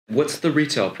What's the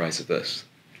retail price of this?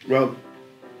 Well,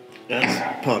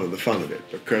 that's part of the fun of it,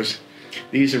 because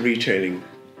these are retailing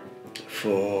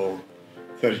for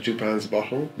 £32 a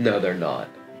bottle. No, they're not.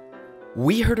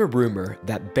 We heard a rumor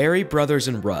that Berry Brothers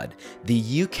and Rudd,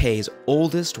 the UK's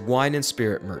oldest wine and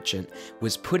spirit merchant,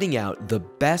 was putting out the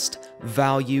best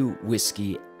value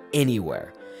whiskey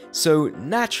anywhere. So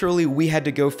naturally, we had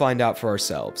to go find out for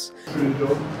ourselves.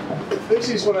 This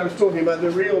is what I was talking about,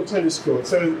 the real tennis court.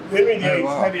 So Henry VIII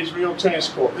had his real tennis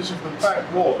court. This is the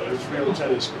back wall of his real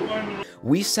tennis court.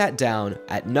 We sat down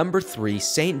at number 3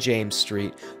 St. James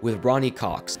Street with Ronnie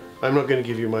Cox. I'm not going to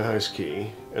give you my house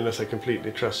key unless I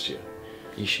completely trust you.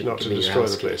 You should not to destroy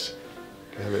the place.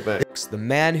 Have it back. The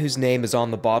man whose name is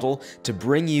on the bottle to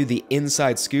bring you the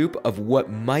inside scoop of what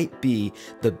might be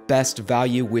the best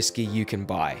value whiskey you can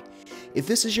buy. If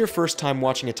this is your first time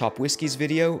watching a Top Whiskeys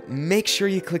video, make sure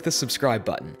you click the subscribe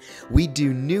button. We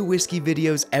do new whiskey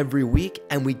videos every week,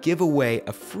 and we give away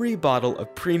a free bottle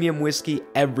of premium whiskey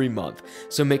every month,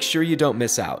 so make sure you don't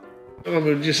miss out. Well,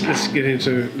 let's get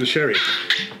into the sherry.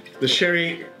 The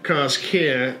sherry cask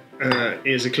here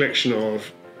is a collection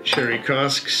of sherry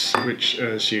casks, which,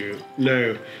 as you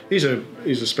know, these are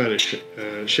Spanish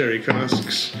sherry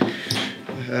casks.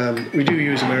 We do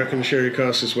use American sherry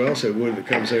casks as well, so wood that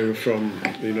comes over from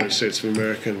the United States of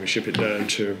America, and we ship it down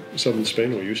to southern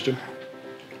Spain, or used to.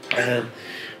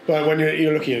 But when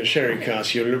you're looking at a sherry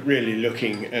cask, you're really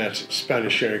looking at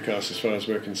Spanish sherry casks as far as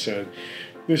we're concerned.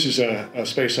 This is a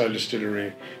Speyside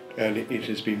distillery, and it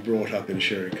has been brought up in a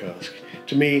sherry cask.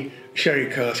 To me,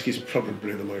 sherry cask is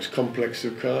probably the most complex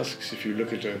of casks. If you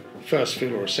look at a first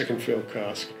fill or a second fill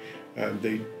cask,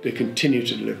 they continue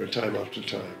to deliver time after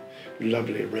time.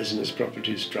 Lovely resinous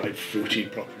properties, dried fruity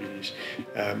properties,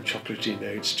 chocolatey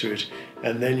notes to it,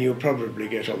 and then you'll probably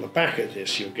get on the back of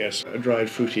this, you'll get a dried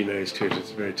fruity nose to it. It's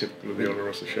very typical of the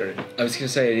Oloroso sherry. I was going to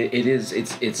say,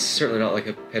 it's certainly not like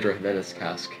a Pedro Jimenez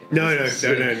cask. No,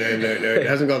 it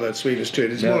hasn't got that sweetness to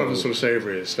it. It's more of a sort of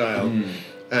savoury style.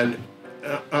 And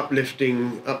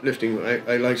uplifting,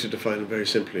 I like to define it very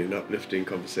simply, an uplifting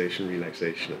conversation,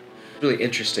 relaxation. Really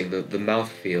interesting, the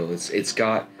mouthfeel, it's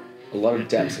got a lot of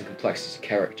depth and complexity to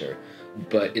character,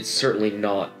 but it's certainly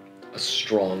not a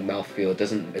strong mouthfeel.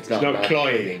 It's not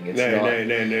cloying.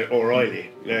 No, or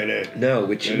oily. No,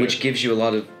 which gives you a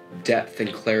lot of depth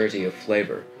and clarity of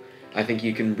flavour. I think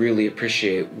you can really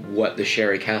appreciate what the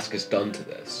sherry cask has done to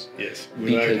this. Yes,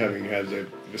 without having had the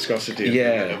viscosity of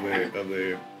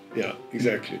the yeah,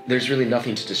 exactly. There's really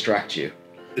nothing to distract you.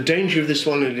 The danger of this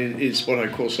one is what I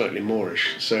call slightly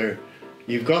Moorish. So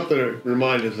you've got the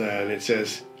reminder there, and it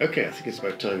says, "Okay, I think it's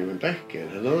about time you went back again.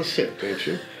 Another sip, don't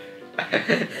you?"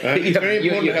 It's very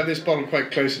important to have this bottle quite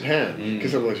close at hand,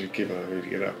 because otherwise you'd keep on having to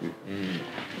get up.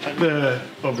 And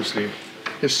obviously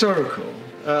historical,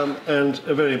 and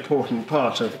a very important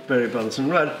part of Berry Brothers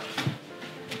and Rudd.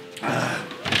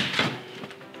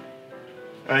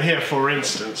 Here, for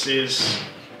instance,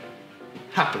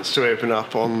 happens to open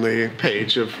up on the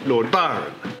page of Lord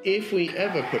Byron. If we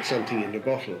ever put something in the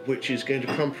bottle which is going to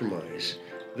compromise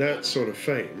that sort of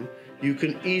fame, you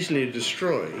can easily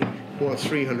destroy what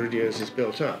 300 years has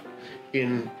built up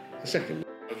in a second.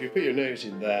 If you put your nose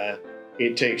in there,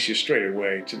 it takes you straight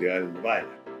away to the island of Islay.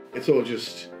 It all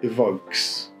just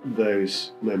evokes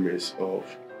those memories of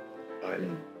Islay.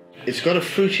 It's got a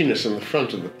fruitiness on the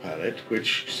front of the palate,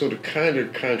 which sort of kind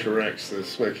of counteracts the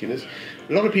smokiness.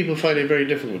 A lot of people find it very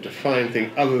difficult to find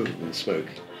things other than smoke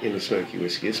in a smoky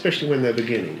whiskey, especially when they're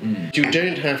beginning. You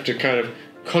don't have to kind of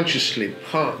consciously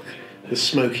park the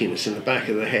smokiness in the back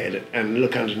of the head and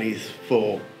look underneath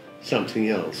for something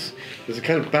else. There's a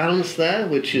kind of balance there,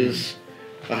 which is,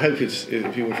 I hope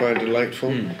people find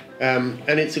delightful. And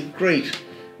it's a great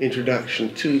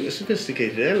introduction to a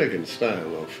sophisticated, elegant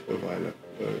style of Islay.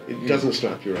 It doesn't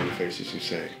slap you on the face, as you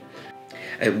say.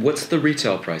 And what's the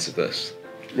retail price of this?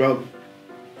 Well,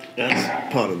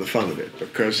 that's part of the fun of it,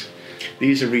 because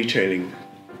these are retailing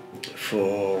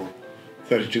for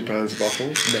 £32 a bottle.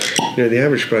 No, the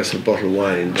average price of a bottle of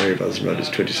wine in Berry Brothers and Rudd is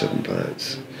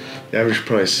 £27. The average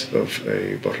price of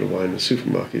a bottle of wine in the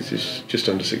supermarkets is just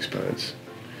under £6.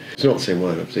 It's not the same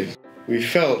wine, obviously. We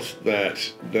felt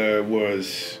that there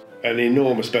was an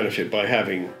enormous benefit by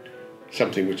having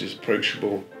something which is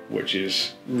approachable, which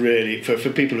is really, for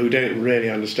people who don't really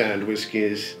understand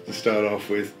whiskies to start off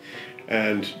with,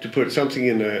 and to put something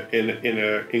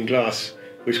in glass,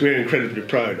 which we're incredibly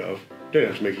proud of. Don't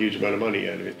have to make a huge amount of money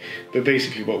out of it, but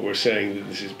basically what we're saying that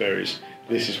this is berries,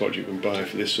 this is what you can buy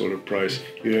for this sort of price.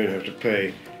 You don't have to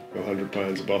pay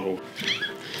 £100 a bottle.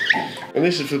 And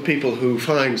this is for people who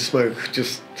find smoke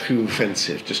just too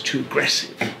offensive, just too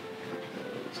aggressive.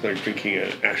 It's like drinking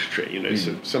an ashtray, you know.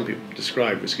 So some people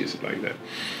describe whisky as like that.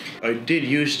 I did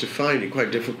used to find it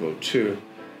quite difficult to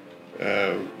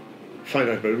find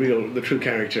out about the true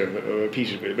character of a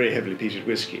peated, very heavily peated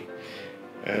whisky.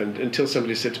 And until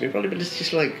somebody said to me, "Probably, but it's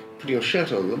just like putting your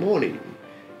shirt on in the morning.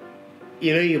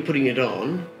 You know, you're putting it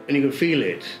on, and you can feel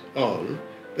it on,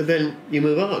 but then you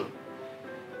move on.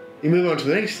 You move on to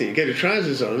the next thing. You get your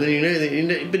trousers on, and then you know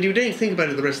that. But you don't think about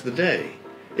it the rest of the day.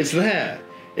 It's there.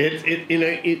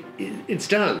 It's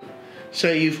done.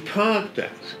 So you've parked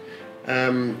that,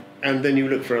 and then you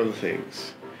look for other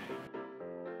things.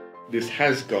 This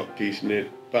has got peat in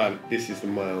it, but this is the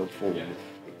mild form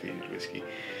of peated whisky.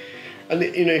 And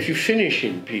you know, if you finish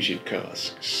in peated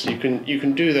casks, you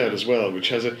can do that as well, which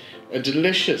has a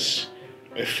delicious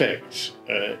effect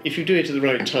if you do it at the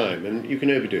right time, and you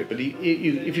can overdo it. But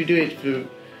if you do it for,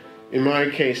 in my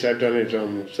case, I've done it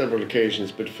on several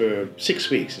occasions, but for 6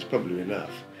 weeks is probably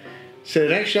enough. So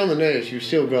that actually on the nose you've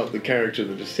still got the character of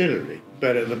the distillery,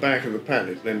 but at the back of the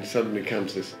palate then suddenly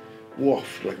comes this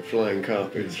waft like a flying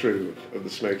carpet through of the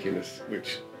smokiness,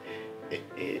 which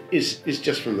is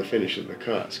just from the finish of the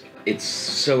cask. It's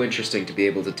so interesting to be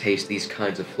able to taste these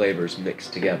kinds of flavors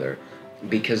mixed together,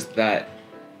 because that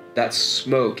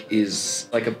smoke is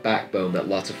like a backbone that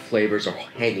lots of flavors are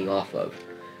hanging off of.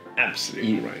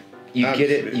 Absolutely right. You get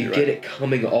it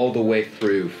coming all the way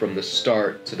through from the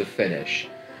start to the finish,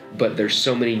 but there's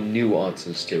so many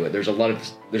nuances to it. There's a lot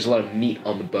of meat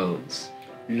on the bones.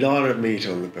 Lot of meat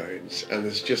on the bones, and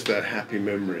there's just that happy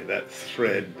memory, that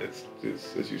thread that's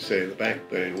as you say, the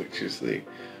backbone, which is the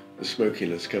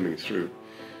smokiness coming through,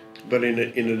 but in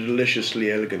a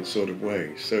deliciously elegant sort of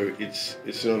way. So it's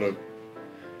not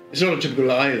a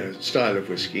typical Islay style of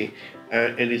whisky,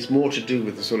 and it's more to do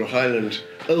with the sort of Highland,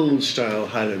 old style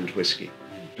Highland whisky.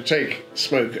 To take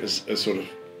smoke as sort of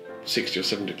 60 or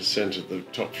 70% of the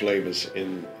top flavours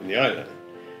in the Islay.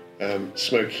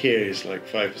 Smoke here is like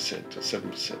 5% or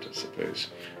 7%, I suppose.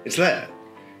 It's there,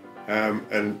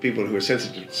 and people who are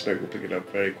sensitive to smoke will pick it up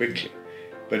very quickly.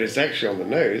 But it's actually on the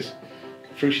nose.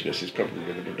 Fruitiness is probably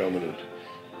the predominant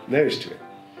nose to it.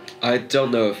 I don't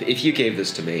know if you gave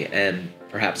this to me, and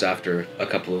perhaps after a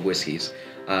couple of whiskeys,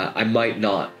 I might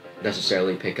not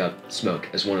necessarily pick up smoke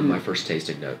as one of my first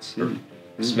tasting notes, or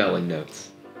smelling notes.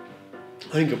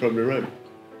 I think you're probably right.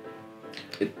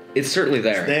 It's certainly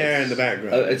there. It's there in the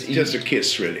background. It's just a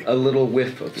kiss, really. A little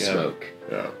whiff of smoke.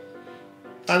 Yeah.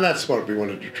 And that's what we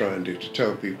wanted to try and do, to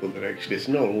tell people that actually it's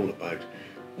not all about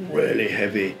really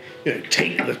heavy, you know,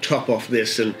 take the top off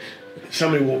this, and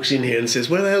somebody walks in here and says,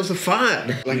 "Where the hell's the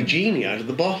fire?" Like a genie out of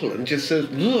the bottle, and just says,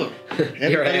 "Look,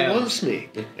 everybody wants me.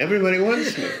 Everybody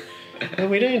wants me." And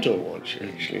we don't all want you,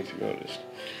 actually, to be honest.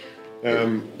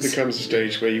 There comes a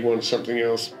stage where you want something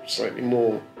else slightly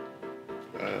more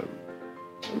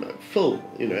full,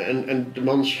 you know, and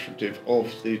demonstrative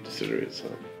of the distillery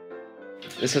itself.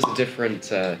 This has a different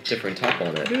top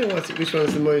on it. You know which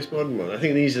one's the most modern one? I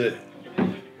think these are.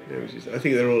 I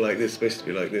think they're all like this. Supposed to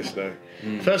be like this now.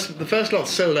 The first lot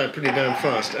sold out pretty damn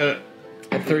fast. At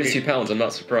 £32, I'm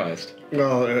not surprised.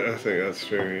 Well, I think that's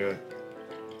true.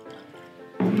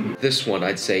 Yeah. This one,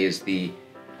 I'd say, is the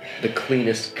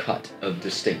cleanest cut of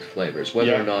distinct flavors.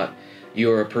 Whether or not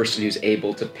you're a person who's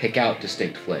able to pick out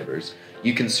distinct flavors,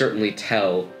 you can certainly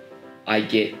tell, I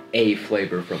get a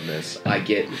flavor from this, I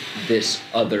get this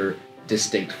other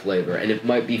distinct flavor. And it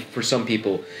might be, for some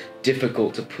people,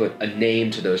 difficult to put a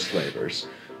name to those flavors,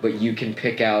 but you can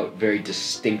pick out very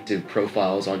distinctive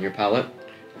profiles on your palate.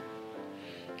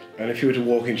 And if you were to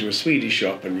walk into a Swedish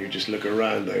shop and you just look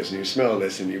around those and you smell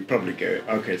this, and you probably go,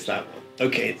 "Okay, it's that one.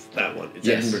 Okay, it's that one. It's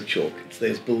Edinburgh chalk. It's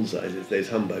those bullseyes. It's those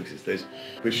humbugs. It's those,"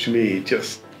 which to me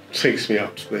just takes me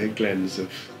up to the glens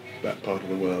of that part of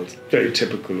the world. Very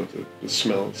typical of the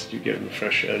smells you get in a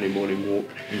fresh early morning walk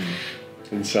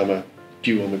in summer.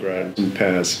 Dew on the ground, and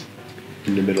pears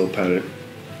in the middle palate,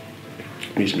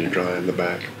 reasonably dry in the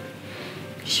back.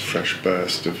 Just a fresh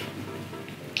burst of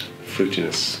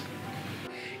fruitiness.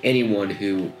 Anyone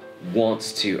who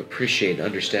wants to appreciate and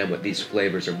understand what these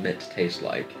flavors are meant to taste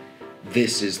like,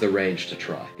 this is the range to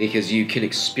try, because you can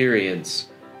experience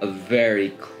a very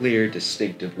clear,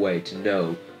 distinctive way to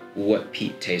know what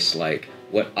peat tastes like,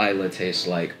 what Islay tastes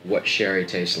like, what sherry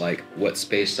tastes like, what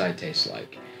Speyside tastes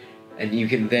like. And you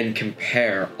can then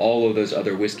compare all of those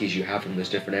other whiskeys you have from those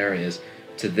different areas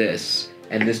to this,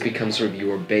 and this becomes sort of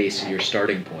your base and your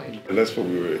starting point. And that's what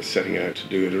we were setting out to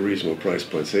do at a reasonable price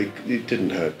point, so it didn't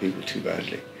hurt people too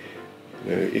badly.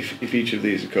 You know, if each of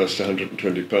these had cost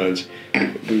 £120,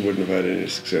 we wouldn't have had any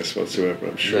success whatsoever,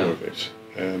 I'm sure of it.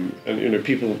 And you know,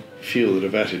 people feel that a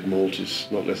vatted malt is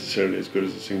not necessarily as good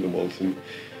as a single malt, and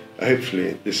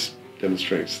hopefully this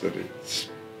demonstrates that it's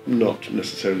not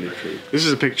necessarily true. This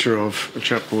is a picture of a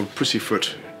chap called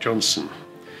Pussyfoot Johnson,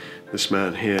 this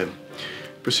man here.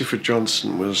 Pussyfoot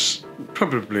Johnson was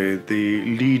probably the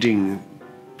leading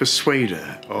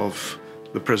persuader of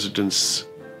the President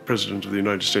of the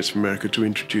United States of America to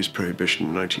introduce prohibition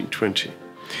in 1920.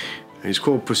 He's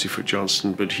called Pussyfoot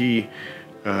Johnson, but he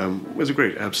was a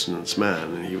great abstinence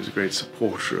man, and he was a great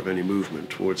supporter of any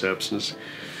movement towards abstinence.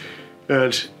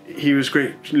 And he was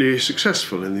greatly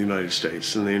successful in the United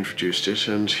States, and they introduced it.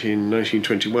 And in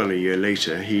 1921, a year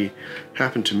later, he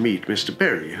happened to meet Mr.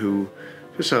 Berry, who,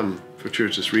 for some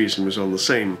fortuitous reason, was on the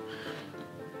same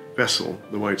vessel,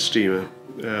 the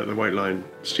White Line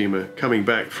steamer, coming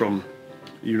back from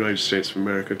the United States of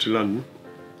America to London.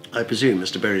 I presume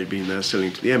Mr. Berry had been there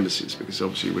selling to the embassies, because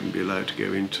obviously he wouldn't be allowed to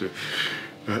go into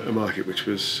a market which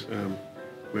was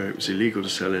where it was illegal to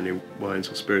sell any wines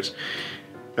or spirits.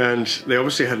 And they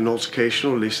obviously had an altercation,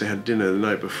 or at least they had dinner the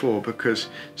night before, because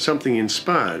something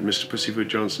inspired Mr. Pussyfoot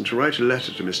Johnson to write a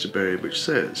letter to Mr. Berry which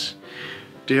says,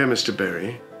 "Dear Mr.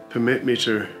 Berry, permit me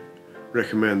to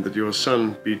recommend that your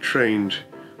son be trained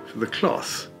for the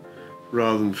cloth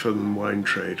rather than for the wine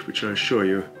trade, which I assure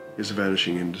you is a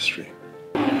vanishing industry."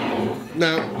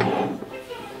 Now,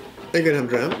 are you going to have a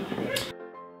dram?